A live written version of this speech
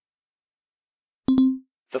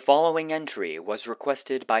The following entry was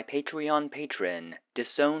requested by Patreon patron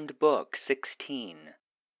Disowned Book 16.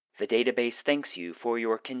 The database thanks you for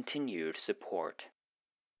your continued support.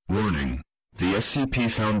 Warning: the SCP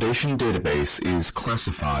Foundation database is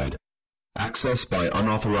classified. Access by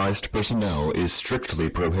unauthorized personnel is strictly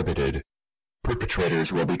prohibited.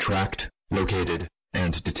 Perpetrators will be tracked, located,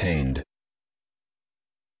 and detained.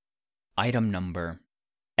 Item Number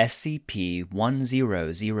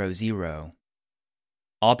SCP-1000.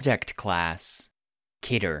 Object Class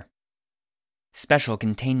Cater. Special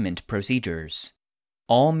Containment Procedures.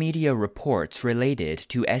 All media reports related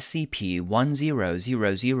to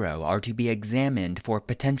SCP-1000 are to be examined for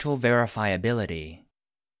potential verifiability.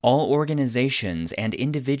 All organizations and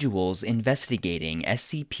individuals investigating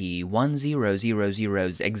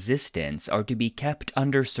SCP-1000's existence are to be kept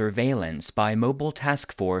under surveillance by Mobile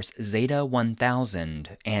Task Force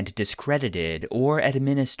Zeta-1000 and discredited or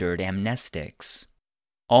administered amnestics.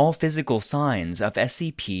 All physical signs of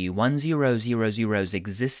SCP-1000's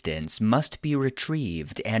existence must be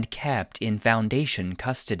retrieved and kept in Foundation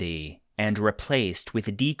custody, and replaced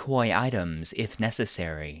with decoy items if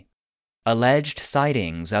necessary. Alleged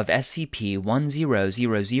sightings of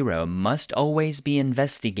SCP-1000 must always be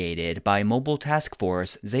investigated by Mobile Task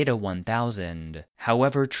Force Zeta-1000,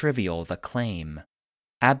 however trivial the claim.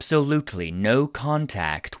 Absolutely no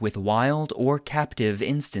contact with wild or captive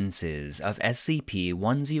instances of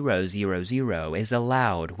SCP-1000 is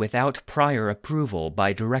allowed without prior approval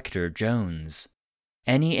by Director Jones.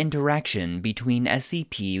 Any interaction between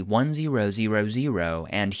SCP-1000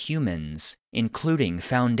 and humans, including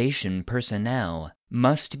Foundation personnel,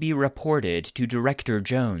 must be reported to Director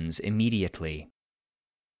Jones immediately.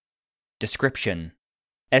 Description: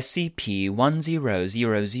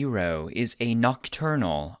 SCP-1000 is a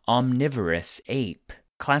nocturnal, omnivorous ape,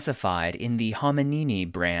 classified in the Hominini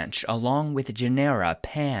branch along with genera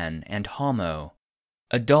Pan and Homo.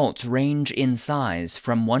 Adults range in size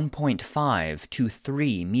from 1.5 to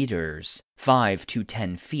 3 meters, 5 to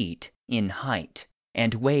 10 feet, in height,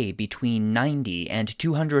 and weigh between 90 and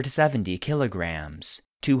 270 kilograms,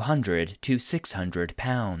 200 to 600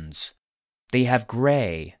 pounds. They have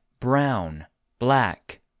gray, brown,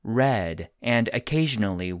 black, red, and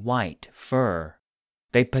occasionally white fur.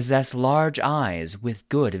 They possess large eyes with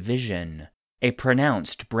good vision, a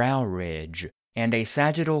pronounced brow ridge, and a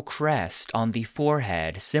sagittal crest on the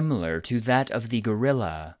forehead similar to that of the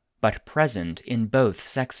gorilla, but present in both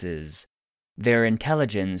sexes. Their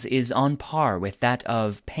intelligence is on par with that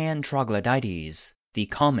of Pan troglodytes, the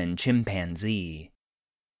common chimpanzee.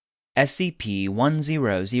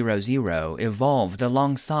 SCP-1000 evolved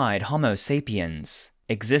alongside Homo sapiens,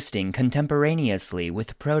 existing contemporaneously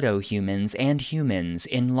with proto-humans and humans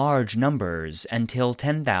in large numbers until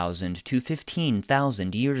 10,000 to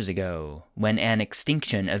 15,000 years ago, when an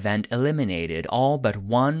extinction event eliminated all but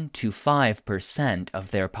 1 to 5%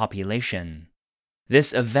 of their population.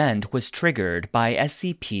 This event was triggered by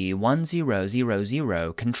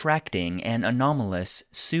SCP-1000 contracting an anomalous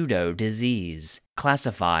pseudo-disease,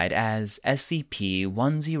 classified as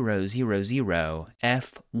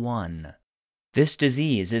SCP-1000-F1. This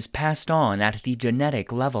disease is passed on at the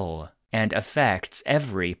genetic level, and affects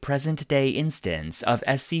every present-day instance of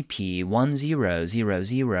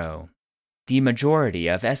SCP-1000. The majority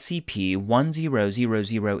of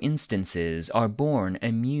SCP-1000 instances are born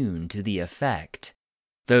immune to the effect.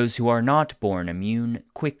 Those who are not born immune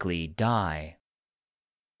quickly die.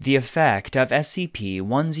 The effect of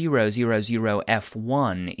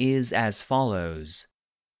SCP-1000-F1 is as follows.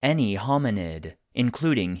 Any hominid,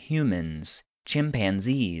 including humans,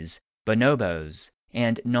 chimpanzees, bonobos,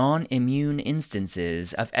 and non-immune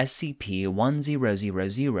instances of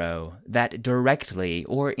SCP-1000 that directly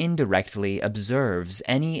or indirectly observes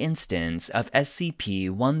any instance of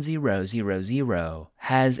SCP-1000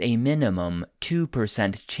 has a minimum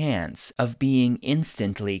 2% chance of being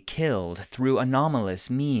instantly killed through anomalous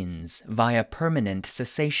means via permanent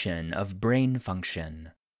cessation of brain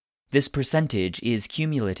function. This percentage is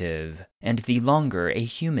cumulative, and the longer a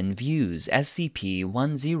human views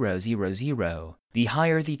SCP-1000, the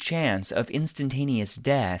higher the chance of instantaneous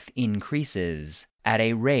death increases, at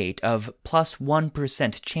a rate of plus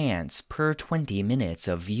 1% chance per 20 minutes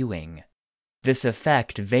of viewing. This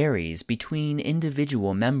effect varies between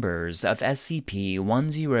individual members of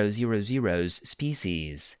SCP-1000's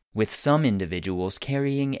species, with some individuals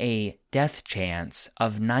carrying a death chance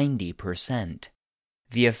of 90%.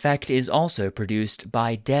 The effect is also produced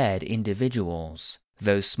by dead individuals,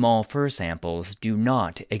 though small fur samples do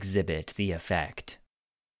not exhibit the effect.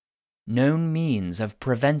 Known means of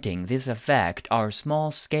preventing this effect are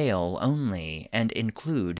small-scale only and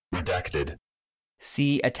include redacted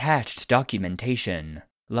See attached documentation.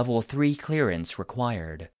 Level 3 clearance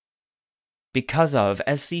required. Because of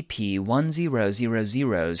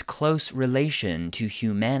SCP-1000's close relation to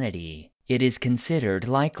humanity, it is considered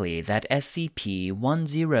likely that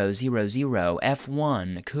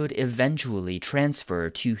SCP-1000-F1 could eventually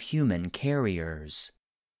transfer to human carriers.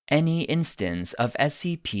 Any instance of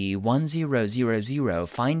SCP-1000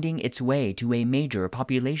 finding its way to a major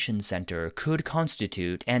population center could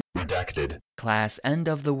constitute an redacted class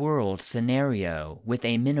end-of-the-world scenario with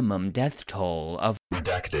a minimum death toll of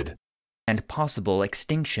redacted and possible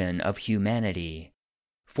extinction of humanity.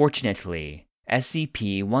 Fortunately,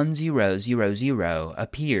 SCP-1000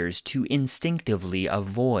 appears to instinctively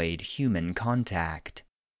avoid human contact.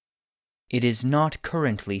 It is not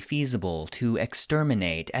currently feasible to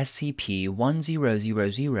exterminate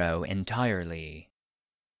SCP-1000 entirely.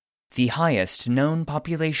 The highest known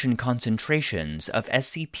population concentrations of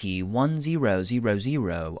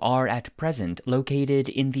SCP-1000 are at present located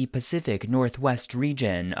in the Pacific Northwest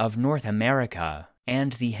region of North America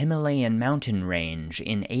and the Himalayan mountain range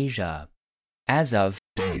in Asia. As of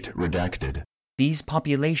date redacted, these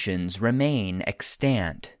populations remain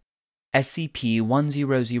extant.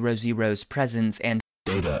 SCP-1000's presence and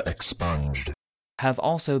data expunged have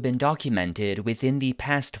also been documented within the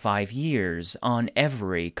past 5 years on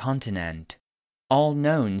every continent. All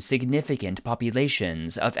known significant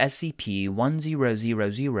populations of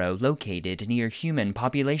SCP-1000 located near human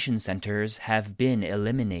population centers have been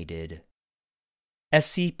eliminated.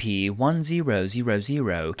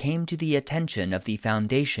 SCP-1000 came to the attention of the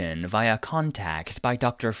Foundation via contact by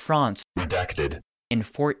Dr. Franz redacted in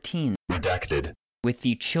 14 redacted with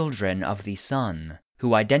the Children of the Sun,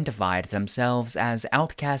 who identified themselves as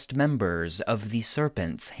outcast members of the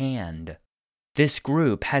Serpent's Hand. This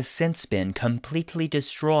group has since been completely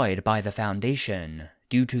destroyed by the Foundation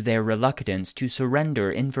due to their reluctance to surrender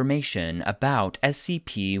information about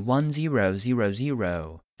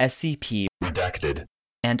SCP-1000, SCP redacted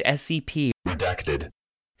and SCP redacted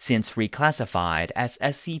since reclassified as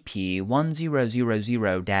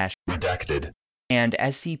SCP-1000- redacted and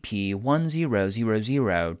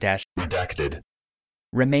SCP-1000- redacted.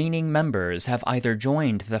 Remaining members have either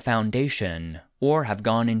joined the Foundation or have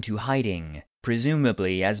gone into hiding,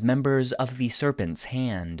 presumably as members of the Serpent's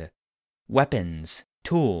Hand. Weapons,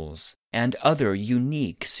 tools, and other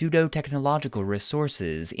unique pseudo-technological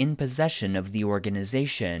resources in possession of the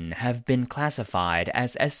organization have been classified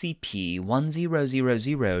as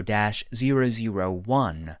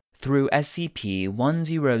SCP-1000-001 through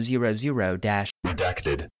SCP-1000-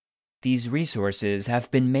 redacted. These resources have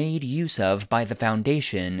been made use of by the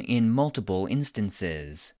Foundation in multiple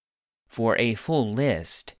instances. For a full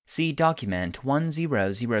list, see Document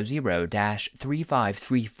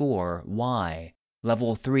 1000-3534-Y,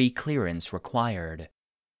 Level 3 clearance required.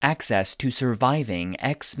 Access to surviving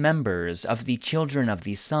ex-members of the Children of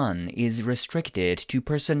the Sun is restricted to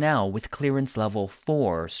personnel with clearance level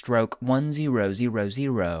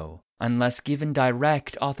 4/1000, unless given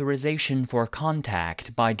direct authorization for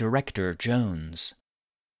contact by Director Jones.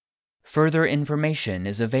 Further information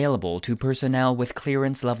is available to personnel with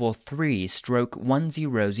clearance level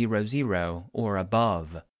 3/1000 or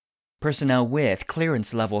above. Personnel with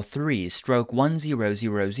clearance level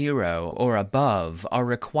 3/1000 or above are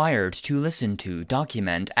required to listen to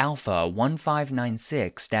Document Alpha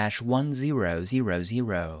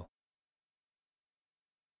 1596-1000.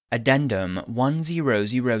 Addendum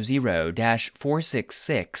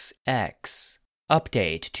 1000-466-X.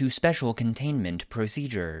 Update to Special Containment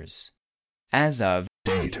Procedures. As of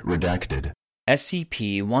date redacted.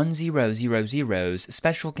 SCP-1000's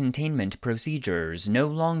Special Containment Procedures no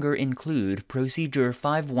longer include Procedure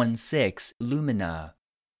 516 Lumina.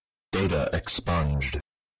 Data expunged.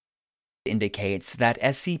 Indicates that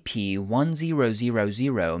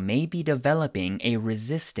SCP-1000 may be developing a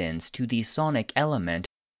resistance to the sonic element.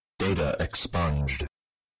 Data expunged.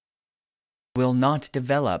 Will not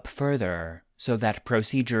develop further, so that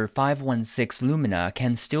Procedure 516 Lumina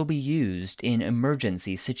can still be used in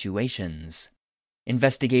emergency situations.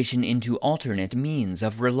 Investigation into alternate means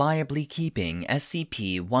of reliably keeping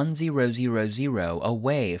SCP-1000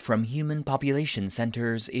 away from human population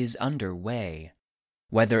centers is underway.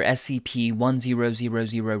 Whether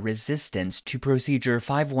SCP-1000 resistance to Procedure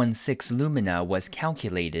 516 Lumina was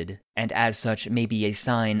calculated, and as such may be a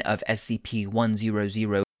sign of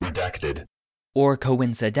SCP-1000 redacted, or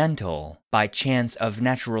coincidental, by chance of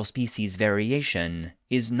natural species variation,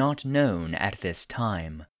 is not known at this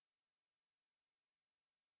time.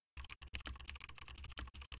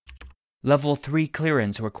 Level 3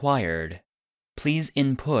 clearance required. Please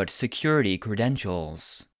input security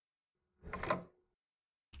credentials.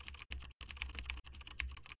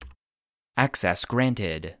 Access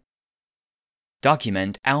granted.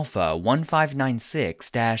 Document Alpha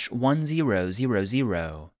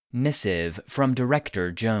 1596-1000. Missive from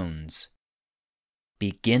Director Jones.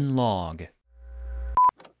 Begin log.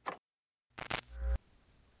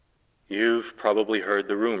 You've probably heard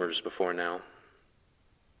the rumors before now.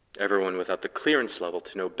 Everyone without the clearance level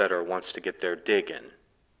to know better wants to get their dig in.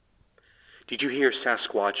 Did you hear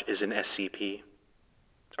Sasquatch is an SCP?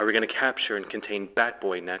 Are we going to capture and contain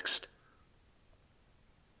Batboy next?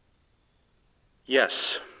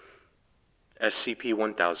 Yes,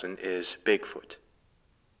 SCP-1000 is Bigfoot.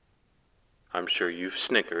 I'm sure you've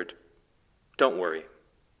snickered. Don't worry.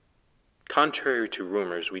 Contrary to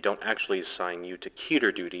rumors, we don't actually assign you to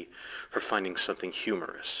Keter duty for finding something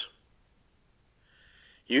humorous.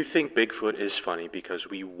 You think Bigfoot is funny because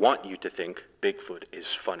we want you to think Bigfoot is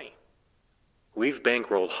funny. We've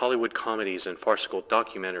bankrolled Hollywood comedies and farcical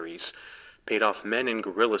documentaries, paid off men in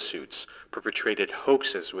gorilla suits, perpetrated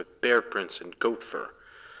hoaxes with bear prints and goat fur,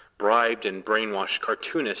 bribed and brainwashed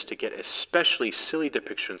cartoonists to get especially silly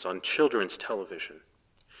depictions on children's television.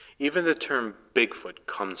 Even the term Bigfoot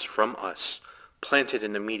comes from us, planted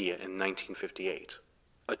in the media in 1958,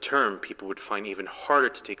 a term people would find even harder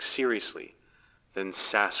to take seriously than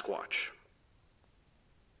Sasquatch.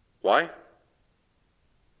 Why?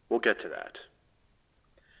 We'll get to that.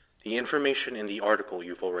 The information in the article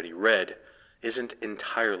you've already read isn't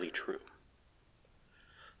entirely true.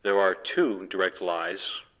 There are 2 direct lies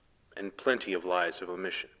and plenty of lies of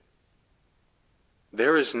omission.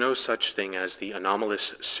 There is no such thing as the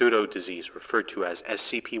anomalous pseudo-disease referred to as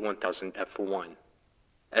SCP-1000-F1.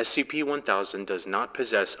 SCP-1000 does not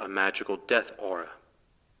possess a magical death aura.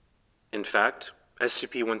 In fact,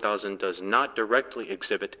 SCP-1000 does not directly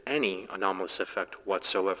exhibit any anomalous effect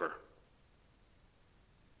whatsoever.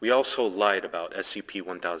 We also lied about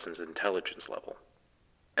SCP-1000's intelligence level.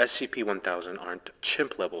 SCP-1000 aren't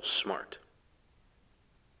chimp-level smart.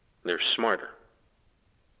 They're smarter.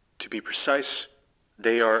 To be precise,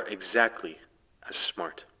 they are exactly as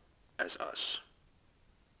smart as us.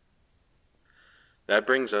 That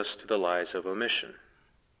brings us to the lies of omission.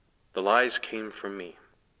 The lies came from me,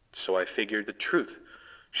 so I figured the truth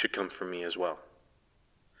should come from me as well.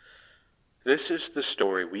 This is the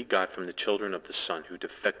story we got from the children of the sun who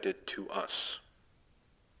defected to us.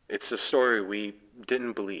 It's a story we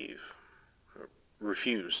didn't believe, or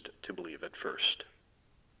refused to believe at first.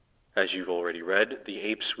 As you've already read, the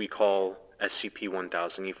apes we call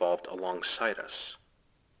SCP-1000 evolved alongside us.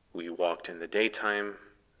 We walked in the daytime,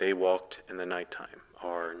 they walked in the nighttime,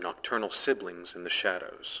 our nocturnal siblings in the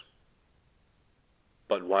shadows.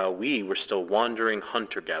 But while we were still wandering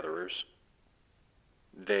hunter-gatherers,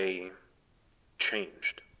 they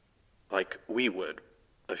changed, like we would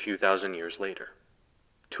a few thousand years later.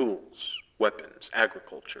 Tools, weapons,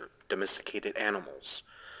 agriculture, domesticated animals,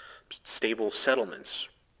 stable settlements.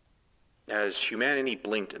 As humanity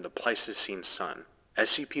blinked in the Pleistocene sun,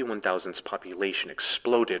 SCP-1000's population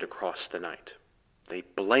exploded across the night. They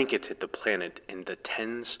blanketed the planet in the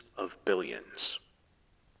tens of billions.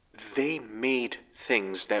 They made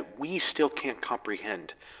things that we still can't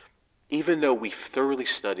comprehend, even though we've thoroughly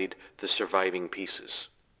studied the surviving pieces.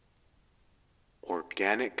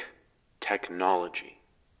 Organic technology.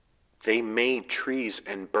 They made trees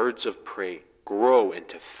and birds of prey grow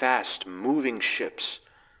into fast-moving ships,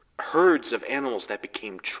 herds of animals that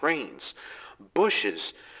became trains,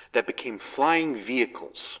 bushes that became flying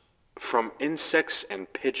vehicles. From insects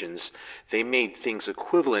and pigeons, they made things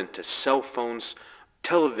equivalent to cell phones,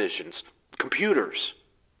 televisions, computers,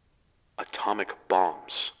 atomic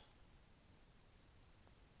bombs.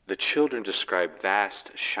 The children describe vast,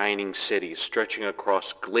 shining cities stretching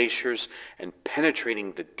across glaciers and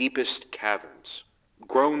penetrating the deepest caverns,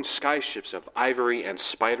 grown skyships of ivory and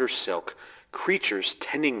spider silk, creatures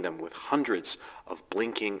tending them with hundreds of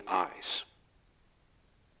blinking eyes.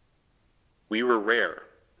 We were rare,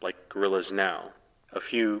 like gorillas now, a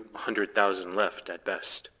few 100,000 left at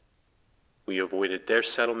best. We avoided their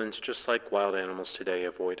settlements just like wild animals today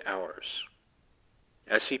avoid ours.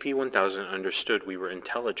 SCP-1000 understood we were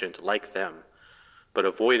intelligent like them, but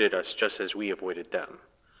avoided us just as we avoided them,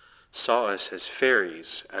 saw us as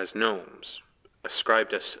fairies, as gnomes,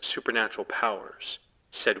 ascribed us supernatural powers,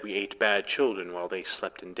 said we ate bad children while they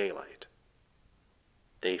slept in daylight.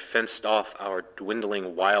 They fenced off our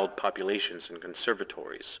dwindling wild populations in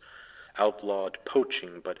conservatories, outlawed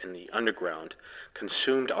poaching but in the underground,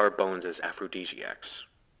 consumed our bones as aphrodisiacs.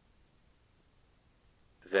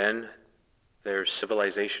 Then their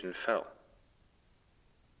civilization fell.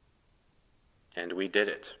 And we did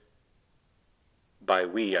it. By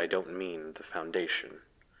we, I don't mean the Foundation.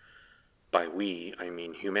 By we, I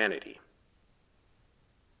mean humanity.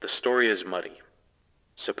 The story is muddy.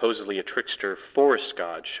 Supposedly a trickster forest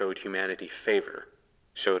god showed humanity favor,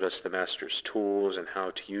 showed us the master's tools and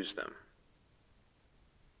how to use them.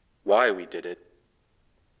 Why we did it,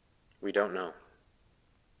 we don't know.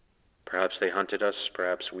 Perhaps they hunted us,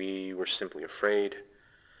 perhaps we were simply afraid.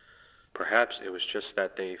 Perhaps it was just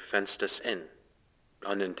that they fenced us in,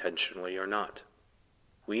 unintentionally or not.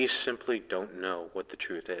 We simply don't know what the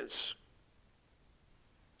truth is.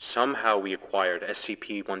 Somehow we acquired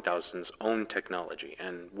SCP-1000's own technology,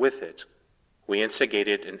 and with it, we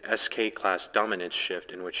instigated an SK-class dominance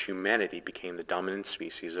shift in which humanity became the dominant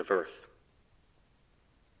species of Earth.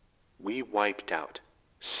 We wiped out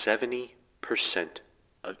 70%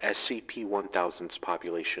 of SCP-1000's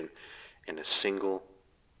population in a single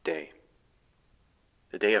day.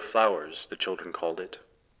 The Day of Flowers, the children called it.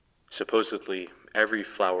 Supposedly, every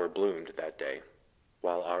flower bloomed that day,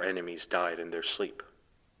 while our enemies died in their sleep.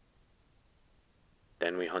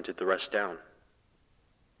 Then we hunted the rest down.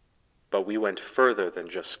 But we went further than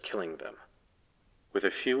just killing them. With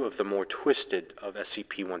a few of the more twisted of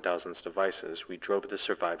SCP-1000's devices, we drove the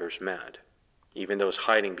survivors mad, even those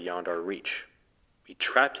hiding beyond our reach. We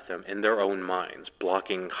trapped them in their own minds,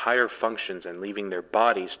 blocking higher functions and leaving their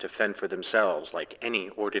bodies to fend for themselves like any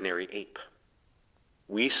ordinary ape.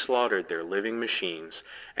 We slaughtered their living machines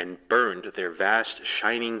and burned their vast,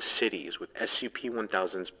 shining cities with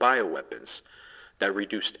SCP-1000's bioweapons that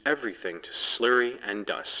reduced everything to slurry and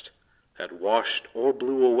dust that washed or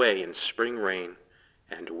blew away in spring rain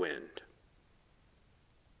and wind.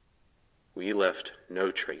 We left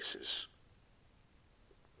no traces,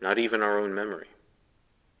 not even our own memory.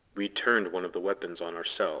 We turned one of the weapons on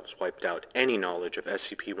ourselves, wiped out any knowledge of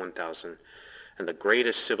SCP-1000 and the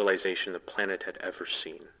greatest civilization the planet had ever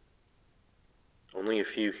seen. Only a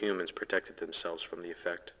few humans protected themselves from the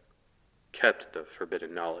effect, kept the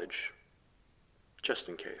forbidden knowledge, just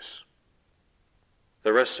in case.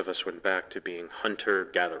 The rest of us went back to being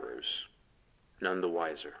hunter-gatherers, none the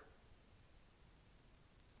wiser.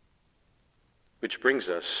 Which brings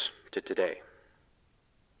us to today.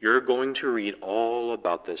 You're going to read all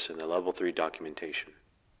about this in the Level 3 documentation,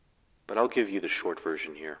 but I'll give you the short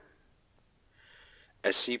version here.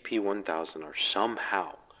 SCP-1000 are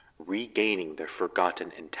somehow regaining their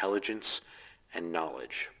forgotten intelligence and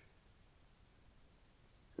knowledge.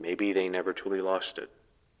 Maybe they never truly lost it.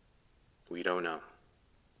 We don't know.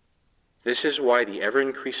 This is why the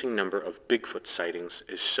ever-increasing number of Bigfoot sightings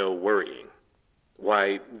is so worrying.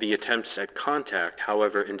 Why the attempts at contact,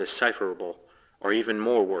 however indecipherable, are even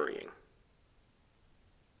more worrying.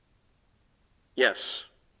 Yes,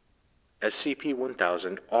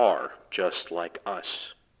 SCP-1000 are just like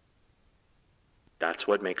us. That's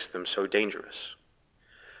what makes them so dangerous.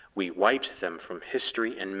 We wiped them from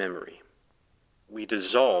history and memory. We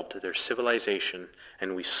dissolved their civilization,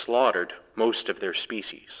 and we slaughtered most of their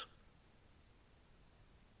species.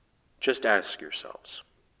 Just ask yourselves,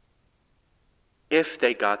 if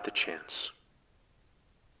they got the chance,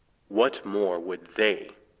 what more would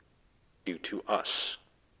they do to us?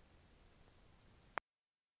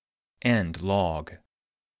 End log.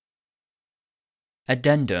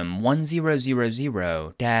 Addendum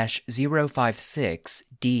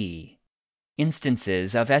 1000-056-D.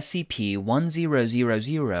 Instances of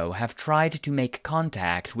SCP-1000 have tried to make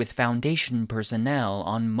contact with Foundation personnel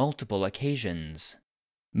on multiple occasions.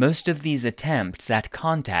 Most of these attempts at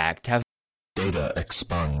contact have Data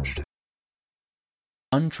expunged.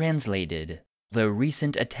 untranslated, though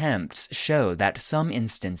recent attempts show that some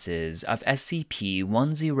instances of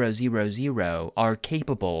SCP-1000 are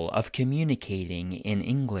capable of communicating in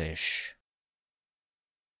English.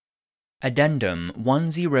 Addendum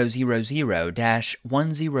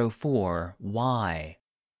 1000-104-Y.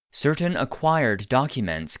 Certain acquired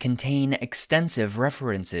documents contain extensive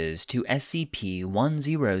references to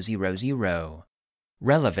SCP-1000.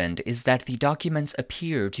 Relevant is that the documents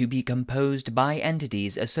appear to be composed by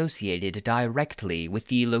entities associated directly with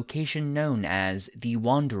the location known as the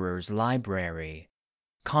Wanderer's Library.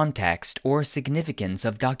 Context or significance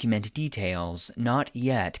of document details not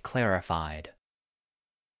yet clarified.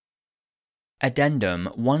 Addendum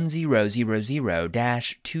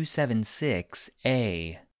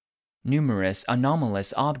 1000-276-A. Numerous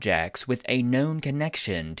anomalous objects with a known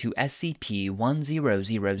connection to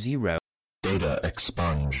SCP-1000. Data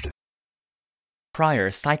expunged. Prior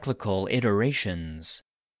cyclical iterations.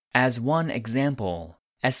 As one example,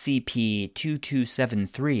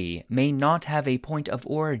 SCP-2273 may not have a point of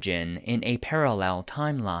origin in a parallel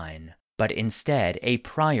timeline, but instead a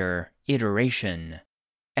prior iteration.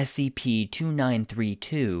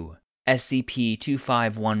 SCP-2932,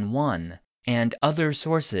 SCP-2511, and other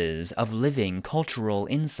sources of living cultural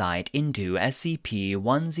insight into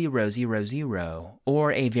SCP-1000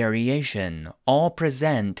 or a variation all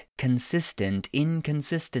present consistent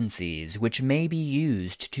inconsistencies which may be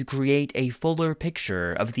used to create a fuller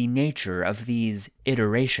picture of the nature of these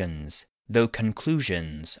iterations, though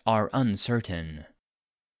conclusions are uncertain.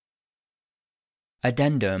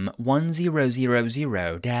 Addendum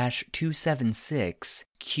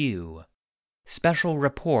 1000-276-Q Special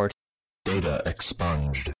Report Data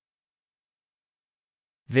expunged.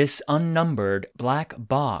 This unnumbered black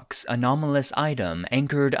box anomalous item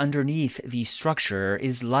anchored underneath the structure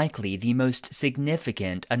is likely the most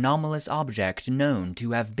significant anomalous object known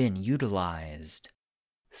to have been utilized.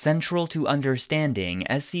 Central to understanding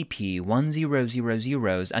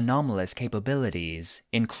SCP-1000's anomalous capabilities,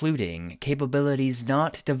 including capabilities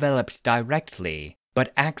not developed directly,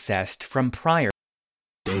 but accessed from prior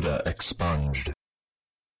Data expunged.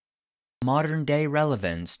 modern-day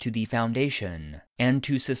relevance to the Foundation and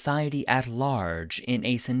to society at large in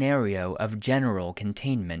a scenario of general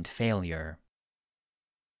containment failure.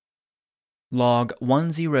 Log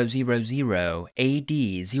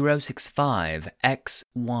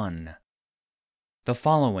 1000-AD-065-X1. The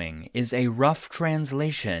following is a rough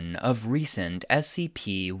translation of recent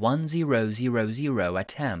SCP-1000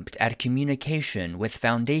 attempt at communication with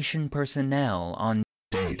Foundation personnel on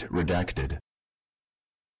Date redacted.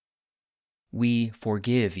 We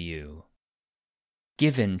forgive you.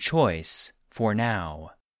 Given choice for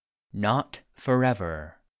now, not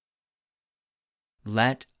forever.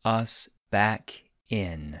 Let us back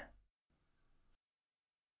in.